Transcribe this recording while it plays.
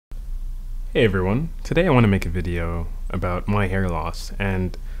Hey everyone, today I want to make a video about my hair loss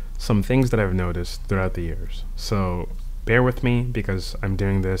and some things that I've noticed throughout the years. So bear with me because I'm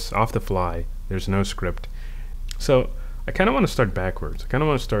doing this off the fly, there's no script. So I kind of want to start backwards. I kind of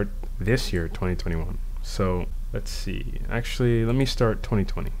want to start this year, 2021. So let's see, actually let me start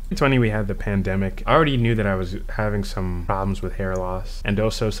 2020. 2020 we had the pandemic. I already knew that I was having some problems with hair loss and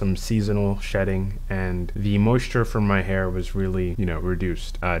also some seasonal shedding, and the moisture from my hair was really,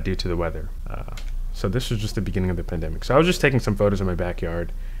 reduced due to the weather. So this was just the beginning of the pandemic. So I was just taking some photos in my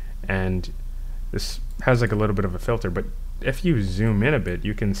backyard, and this has like a little bit of a filter, but if you zoom in a bit,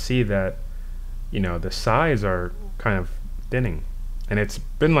 you can see that, the sides are kind of thinning. And it's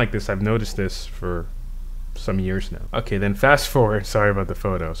been like this, I've noticed this for some years now. Okay, then fast forward, sorry about the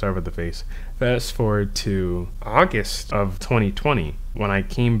photo, sorry about the face. Fast forward to August of 2020, when I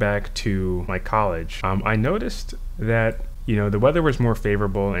came back to my college. I noticed that, the weather was more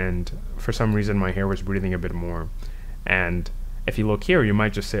favorable, and for some reason my hair was breathing a bit more. And if you look here, you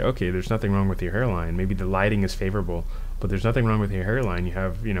might just say, okay, there's nothing wrong with your hairline. Maybe the lighting is favorable, but there's nothing wrong with your hairline. You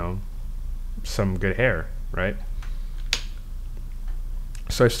have, some good hair, right?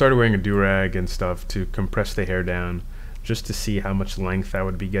 So I started wearing a do-rag and stuff to compress the hair down, just to see how much length I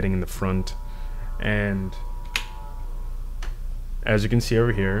would be getting in the front. And as you can see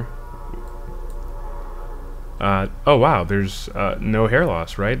over here, oh wow, there's no hair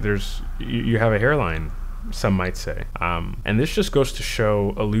loss, right? You have a hairline, some might say. And this just goes to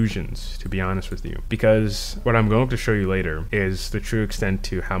show illusions, to be honest with you, because what I'm going to show you later is the true extent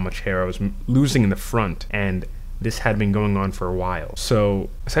to how much hair I was losing in the front, and this had been going on for a while. So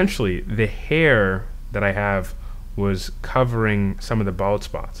essentially, the hair that I have was covering some of the bald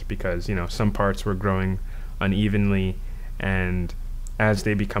spots because, some parts were growing unevenly, and as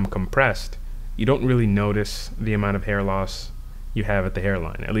they become compressed, you don't really notice the amount of hair loss you have at the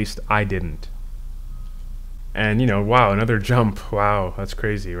hairline. At least I didn't. And, wow, another jump. Wow, that's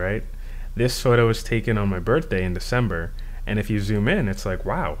crazy, right? This photo was taken on my birthday in December, and if you zoom in, it's like,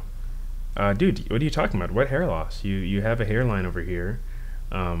 wow. Dude, what are you talking about? What hair loss? You have a hairline over here.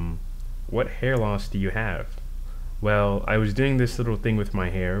 What hair loss do you have? Well, I was doing this little thing with my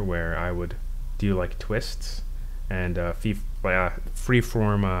hair where I would do like twists and freeform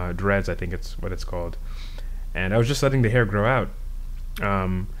dreads, I think it's what it's called. And I was just letting the hair grow out.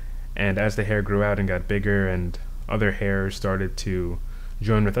 And as the hair grew out and got bigger and other hairs started to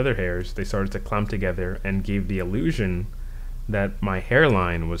join with other hairs, they started to clump together and gave the illusion that my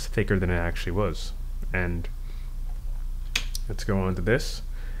hairline was thicker than it actually was. And let's go on to this.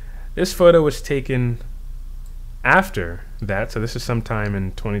 This photo was taken after that, so this is sometime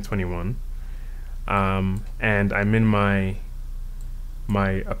in 2021. And I'm in my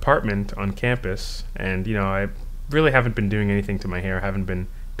apartment on campus, and I really haven't been doing anything to my hair. I haven't been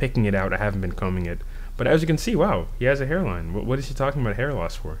picking it out, I haven't been combing it. But as you can see, wow, he has a hairline. What is he talking about hair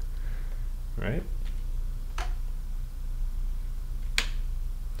loss for? Right?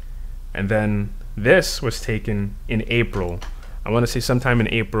 And then this was taken in April. I want to say sometime in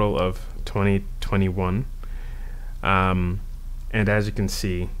April of 2021. And as you can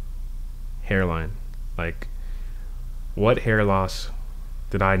see, hairline. Like, what hair loss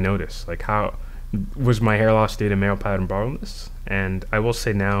did I notice? Like, how was my hair loss due to male pattern baldness? And I will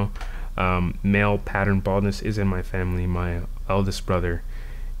say now, male pattern baldness is in my family. My eldest brother,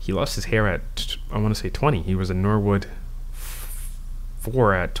 he lost his hair at, I want to say 20. He was a Norwood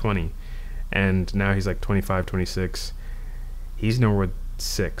 4 at 20. And now he's like 25, 26. He's Norwood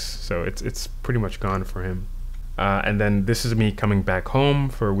 6, so it's pretty much gone for him. And then this is me coming back home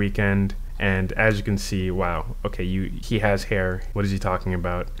for a weekend, and as you can see, wow, okay, he has hair. What is he talking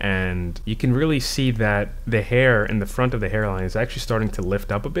about? And you can really see that the hair in the front of the hairline is actually starting to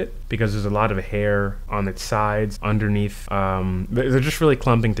lift up a bit because there's a lot of hair on its sides, underneath. They're just really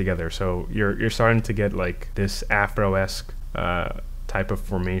clumping together, so you're starting to get like this afro-esque type of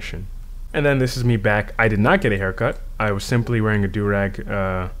formation. And then this is me back. I did not get a haircut. I was simply wearing a do-rag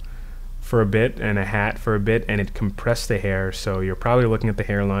for a bit and a hat for a bit, and it compressed the hair. So you're probably looking at the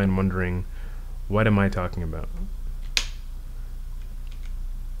hairline wondering, what am I talking about?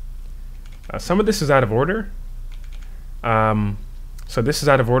 Some of this is out of order. So this is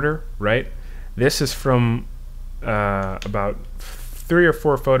out of order, right? This is from about 3 or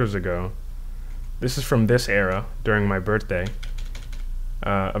 4 photos ago. This is from this era during my birthday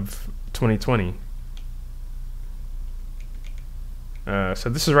of 2020. So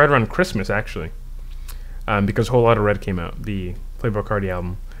this is right around Christmas, actually, because a Whole Lotta Red came out, the Playboi Carti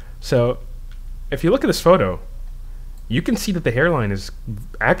album. So if you look at this photo, you can see that the hairline is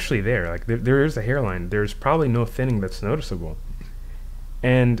actually there. Like there is a hairline. There's probably no thinning that's noticeable.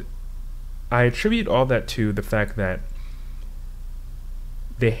 And I attribute all that to the fact that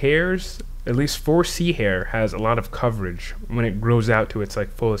the hairs, at least 4C hair, has a lot of coverage when it grows out to its like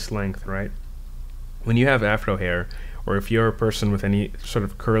fullest length, right? When you have afro hair, or if you're a person with any sort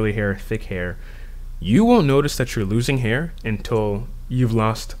of curly hair, thick hair, you won't notice that you're losing hair until you've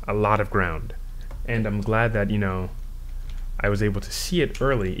lost a lot of ground. And I'm glad that, you know, I was able to see it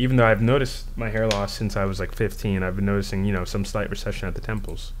early, even though I've noticed my hair loss since I was like 15. I've been noticing, you know, some slight recession at the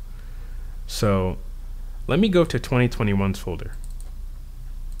temples. So let me go to 2021's folder.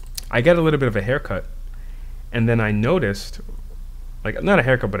 I got a little bit of a haircut, and then I noticed, like, not a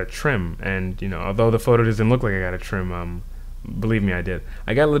haircut, but a trim. And, you know, although the photo doesn't look like I got a trim, believe me, I did.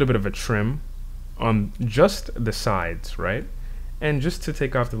 I got a little bit of a trim on just the sides, right? And just to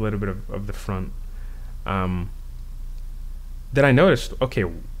take off the little bit of the front. Then I noticed, okay,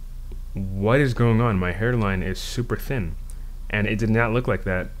 what is going on? My hairline is super thin, and it did not look like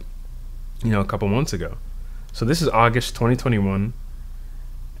that, you know, a couple months ago. So this is August 2021.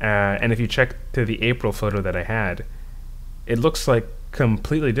 And if you check to the April photo that I had, it looks like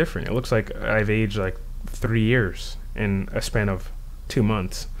completely different. It looks like I've aged like 3 years in a span of 2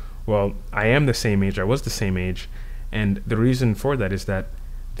 months. Well, I am the same age. I was the same age. And the reason for that is that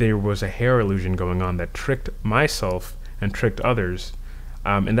there was a hair illusion going on that tricked myself and tricked others.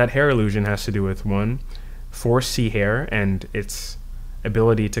 And that hair illusion has to do with, one, 4C hair and its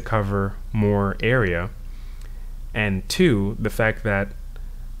ability to cover more area. And two, the fact that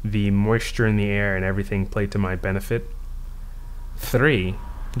the moisture in the air and everything played to my benefit. Three,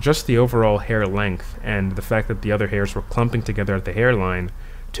 just the overall hair length and the fact that the other hairs were clumping together at the hairline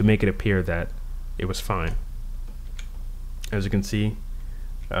to make it appear that it was fine. As you can see,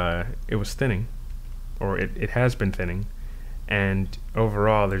 it was thinning, or it has been thinning, and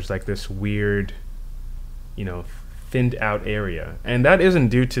overall there's like this weird, you know, thinned out area, and that isn't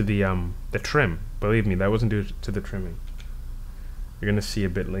due to the trim. Believe me, that wasn't due to the trimming. You're gonna see a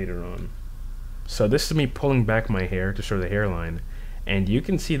bit later on. So this is me pulling back my hair to show the hairline, and you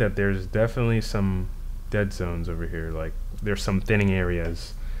can see that there's definitely some dead zones over here. Like there's some thinning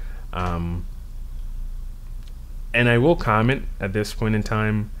areas. And I will comment at this point in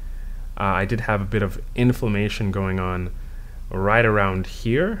time, I did have a bit of inflammation going on right around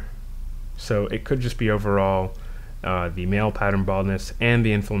here. So it could just be overall the male pattern baldness and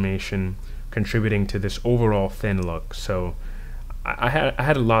the inflammation contributing to this overall thin look. So I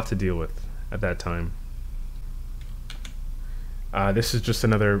had a lot to deal with at that time. This is just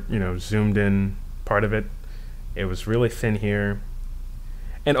another, you know, zoomed in part of it. It was really thin here.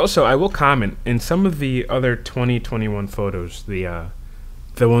 And also, I will comment, in some of the other 2021 photos, the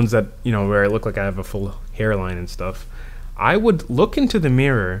ones that, you know, where I look like I have a full hairline and stuff, I would look into the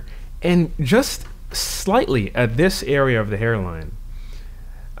mirror and just slightly at this area of the hairline,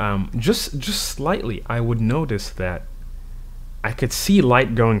 just slightly, I would notice that I could see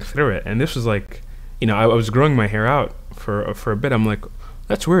light going through it. And this was like, you know, I was growing my hair out for a bit. I'm like,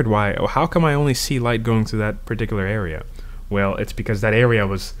 that's weird. Why? How come I only see light going through that particular area? Well, it's because that area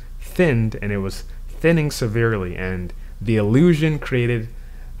was thinned, and it was thinning severely, and the illusion created,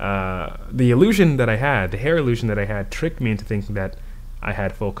 the illusion that I had, the hair illusion that I had, tricked me into thinking that I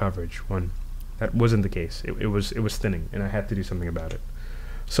had full coverage, when that wasn't the case. It was thinning, and I had to do something about it.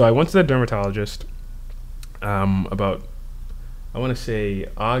 So I went to the dermatologist about, I want to say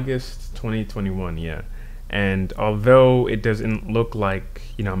August 2021, yeah. And although it doesn't look like,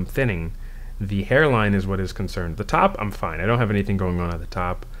 you know, I'm thinning, the hairline is what is concerned. The top, I'm fine. I don't have anything going on at the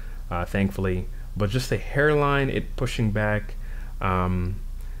top, thankfully. But just the hairline, it pushing back. And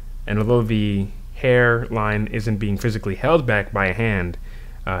although the hairline isn't being physically held back by a hand,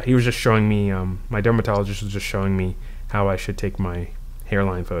 he was just showing me, my dermatologist was just showing me how I should take my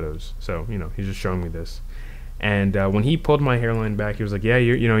hairline photos. So, you know, he's just showing me this. And when he pulled my hairline back, he was like, yeah,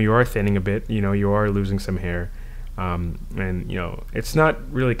 you know, you are thinning a bit. You know, you are losing some hair. And, you know, it's not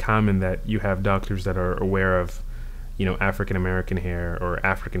really common that you have doctors that are aware of, you know, African American hair or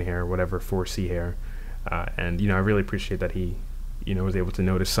African hair, whatever, 4C hair. And, you know, I really appreciate that he, you know, was able to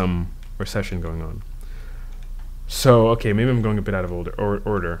notice some recession going on. So, okay, maybe I'm going a bit out of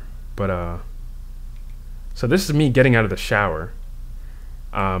order. But, so this is me getting out of the shower.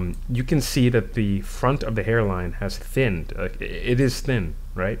 You can see that the front of the hairline has thinned. Like, it is thin,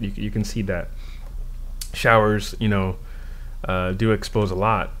 right? You can see that. Showers, you know, do expose a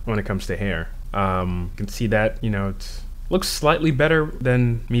lot when it comes to hair. You can see that, you know, it looks slightly better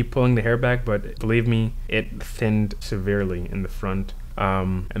than me pulling the hair back, but believe me, it thinned severely in the front.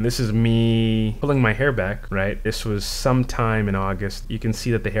 And this is me pulling my hair back, right? This was sometime in August. You can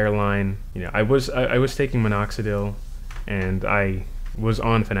see that the hairline, you know, I was taking Minoxidil, and I was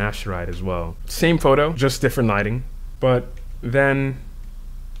on Finasteride as well. Same photo, just different lighting. But then,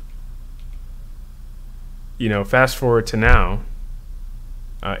 you know, fast forward to now,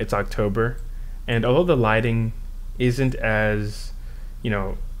 it's October, and although the lighting isn't as, you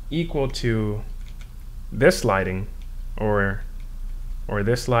know, equal to this lighting, or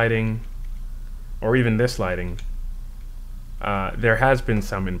this lighting, or even this lighting, there has been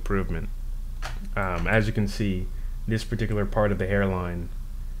some improvement. As you can see, this particular part of the hairline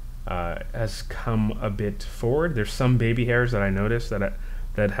has come a bit forward. There's some baby hairs that I noticed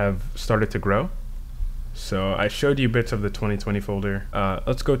that have started to grow. So I showed you bits of the 2020 folder.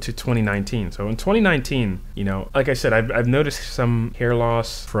 Let's go to 2019. So in 2019, you know, like I said, I've noticed some hair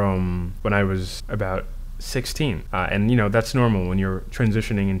loss from when I was about 16, and you know, that's normal when you're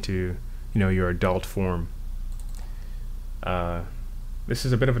transitioning into, you know, your adult form. This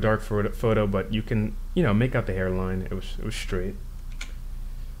is a bit of a dark photo, but you can, you know, make out the hairline. It was straight.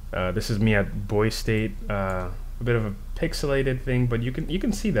 This is me at boy state. A bit of a pixelated thing, but you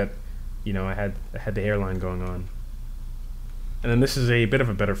can see that, you know, I had the hairline going on. And then this is a bit of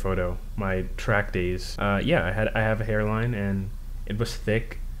a better photo. My track days. Yeah, I have a hairline, and it was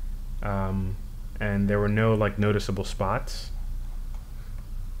thick, and there were no like noticeable spots.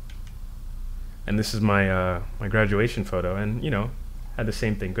 And this is my my graduation photo, and you know, had the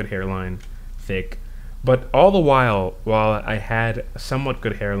same thing, good hairline, thick. But all the while I had a somewhat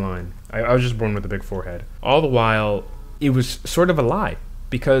good hairline, I was just born with a big forehead. All the while, it was sort of a lie,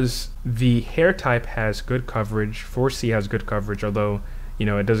 because the hair type has good coverage. 4C has good coverage, although, you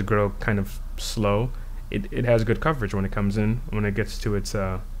know, it does grow kind of slow. It has good coverage when it comes in, when it gets to its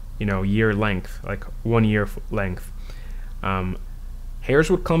you know, year length, like 1 year length. Hairs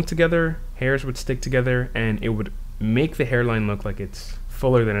would clump together, hairs would stick together, and it would make the hairline look like it's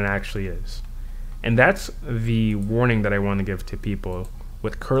fuller than it actually is. And that's the warning that I want to give to people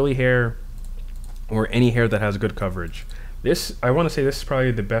with curly hair or any hair that has good coverage. This, I want to say, this is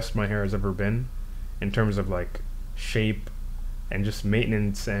probably the best my hair has ever been in terms of like shape and just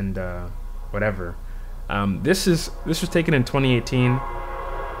maintenance and whatever. This was taken in 2018.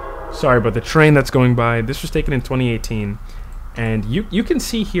 Sorry about the train that's going by. This was taken in 2018, and you can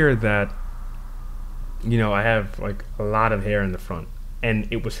see here that, you know, I have like a lot of hair in the front, and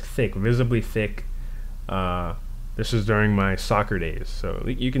it was thick, visibly thick. This was during my soccer days, so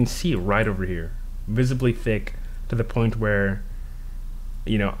you can see right over here, visibly thick, to the point where,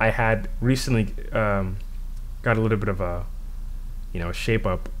 you know, I had recently got a little bit of a, you know, shape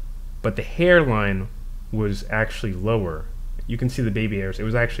up, but the hairline was actually lower. You can see the baby hairs. It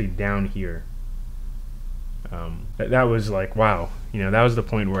was actually down here. That was like, wow, you know, that was the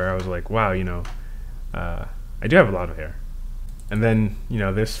point where I was like, wow, you know, I do have a lot of hair. And then, you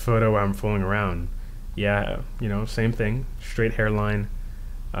know, this photo where I'm fooling around, yeah, you know, same thing, straight hairline.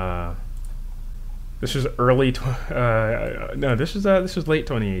 This was early, no, this was late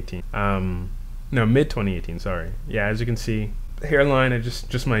 2018. No, mid 2018. Sorry. Yeah, as you can see, the hairline,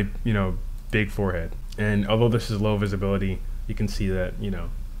 just my, you know, big forehead. And although this is low visibility, you can see that, you know,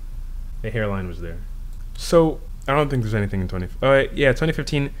 the hairline was there. So I don't think there's anything in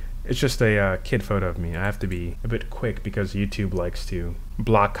 2015. It's just a kid photo of me. I have to be a bit quick because YouTube likes to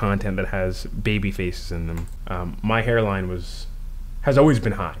block content that has baby faces in them. My hairline has always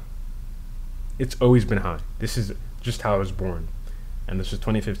been high. It's always been high. This is just how I was born. And this was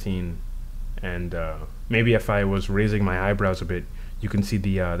 2015. And maybe if I was raising my eyebrows a bit, you can see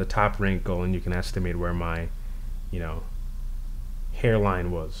the top wrinkle, and you can estimate where my, you know,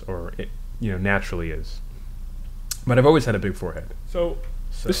 hairline was, or it, you know, naturally is. But I've always had a big forehead. So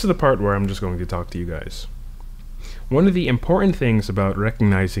this is the part where I'm just going to talk to you guys. One of the important things about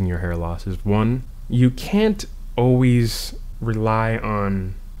recognizing your hair loss is, one, you can't always rely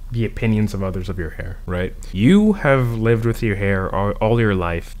on the opinions of others of your hair, right? You have lived with your hair all your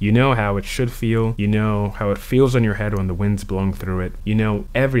life. You know how it should feel. You know how it feels on your head when the wind's blowing through it. You know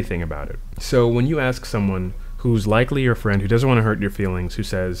everything about it. So when you ask someone who's likely your friend, who doesn't want to hurt your feelings, who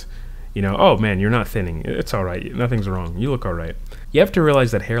says, you know, oh man, you're not thinning, it's all right, nothing's wrong, you look all right. You have to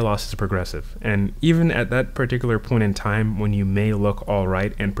realize that hair loss is progressive, and even at that particular point in time when you may look all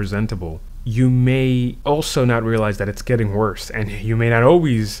right and presentable, you may also not realize that it's getting worse, and you may not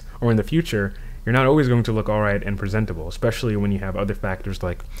always, or in the future, you're not always going to look all right and presentable, especially when you have other factors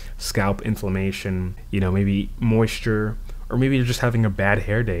like scalp inflammation, you know, maybe moisture, or maybe you're just having a bad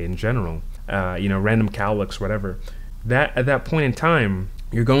hair day in general, you know, random cowlicks, whatever. That at that point in time,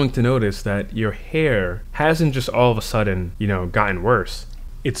 you're going to notice that your hair hasn't just all of a sudden, you know, gotten worse.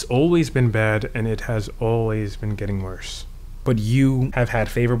 It's always been bad, and it has always been getting worse. But you have had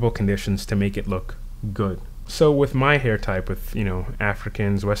favorable conditions to make it look good. So with my hair type, with, you know,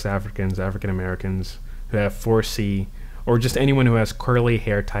 Africans, West Africans, African Americans who have 4C, or just anyone who has curly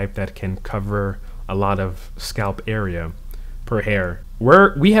hair type that can cover a lot of scalp area per hair,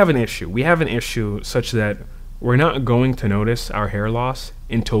 we have an issue. We have an issue such that we're not going to notice our hair loss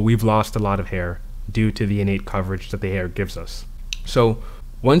until we've lost a lot of hair due to the innate coverage that the hair gives us. So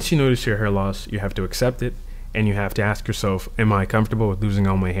once you notice your hair loss, you have to accept it, and you have to ask yourself, am I comfortable with losing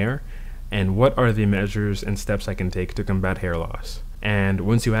all my hair? And what are the measures and steps I can take to combat hair loss? And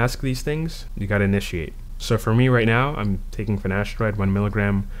once you ask these things, you gotta initiate. So for me right now, I'm taking Finasteride 1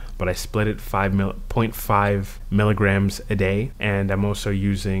 milligram, but I split it 0.5 milligrams a day, and I'm also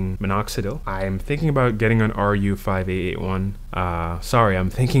using Minoxidil. I'm thinking about getting on RU5881. I'm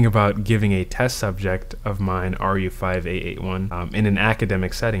thinking about giving a test subject of mine RU5881 in an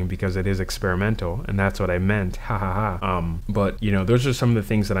academic setting because it is experimental, and that's what I meant. Ha ha ha. But you know, those are some of the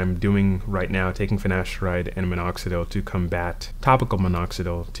things that I'm doing right now, taking Finasteride and Minoxidil to combat, topical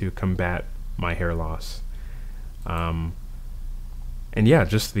Minoxidil to combat my hair loss. And yeah,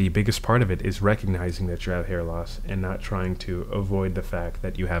 just the biggest part of it is recognizing that you have hair loss and not trying to avoid the fact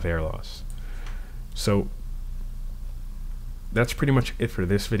that you have hair loss. So that's pretty much it for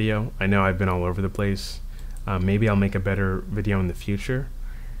this video. I know I've been all over the place. Maybe I'll make a better video in the future.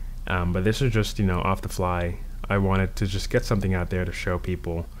 But this is just, you know, off the fly. I wanted to just get something out there to show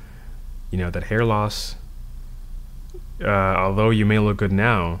people, you know, that hair loss, although you may look good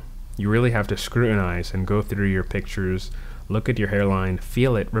now, you really have to scrutinize and go through your pictures, look at your hairline,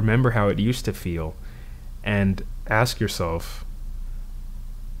 feel it, remember how it used to feel, and ask yourself,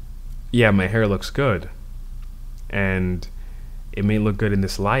 yeah, my hair looks good, and it may look good in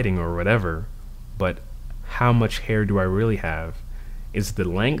this lighting or whatever, but how much hair do I really have? Is it the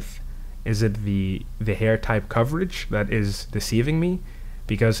length? Is it the hair type coverage that is deceiving me?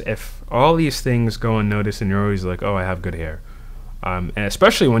 Because if all these things go unnoticed and you're always like, oh, I have good hair, and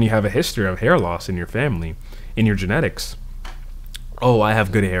especially when you have a history of hair loss in your family, in your genetics, oh, I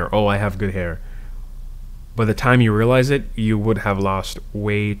have good hair, oh, I have good hair. By the time you realize it, you would have lost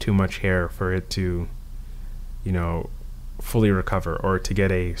way too much hair for it to, you know, fully recover or to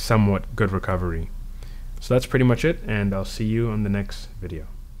get a somewhat good recovery. So that's pretty much it, and I'll see you on the next video.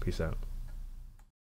 Peace out.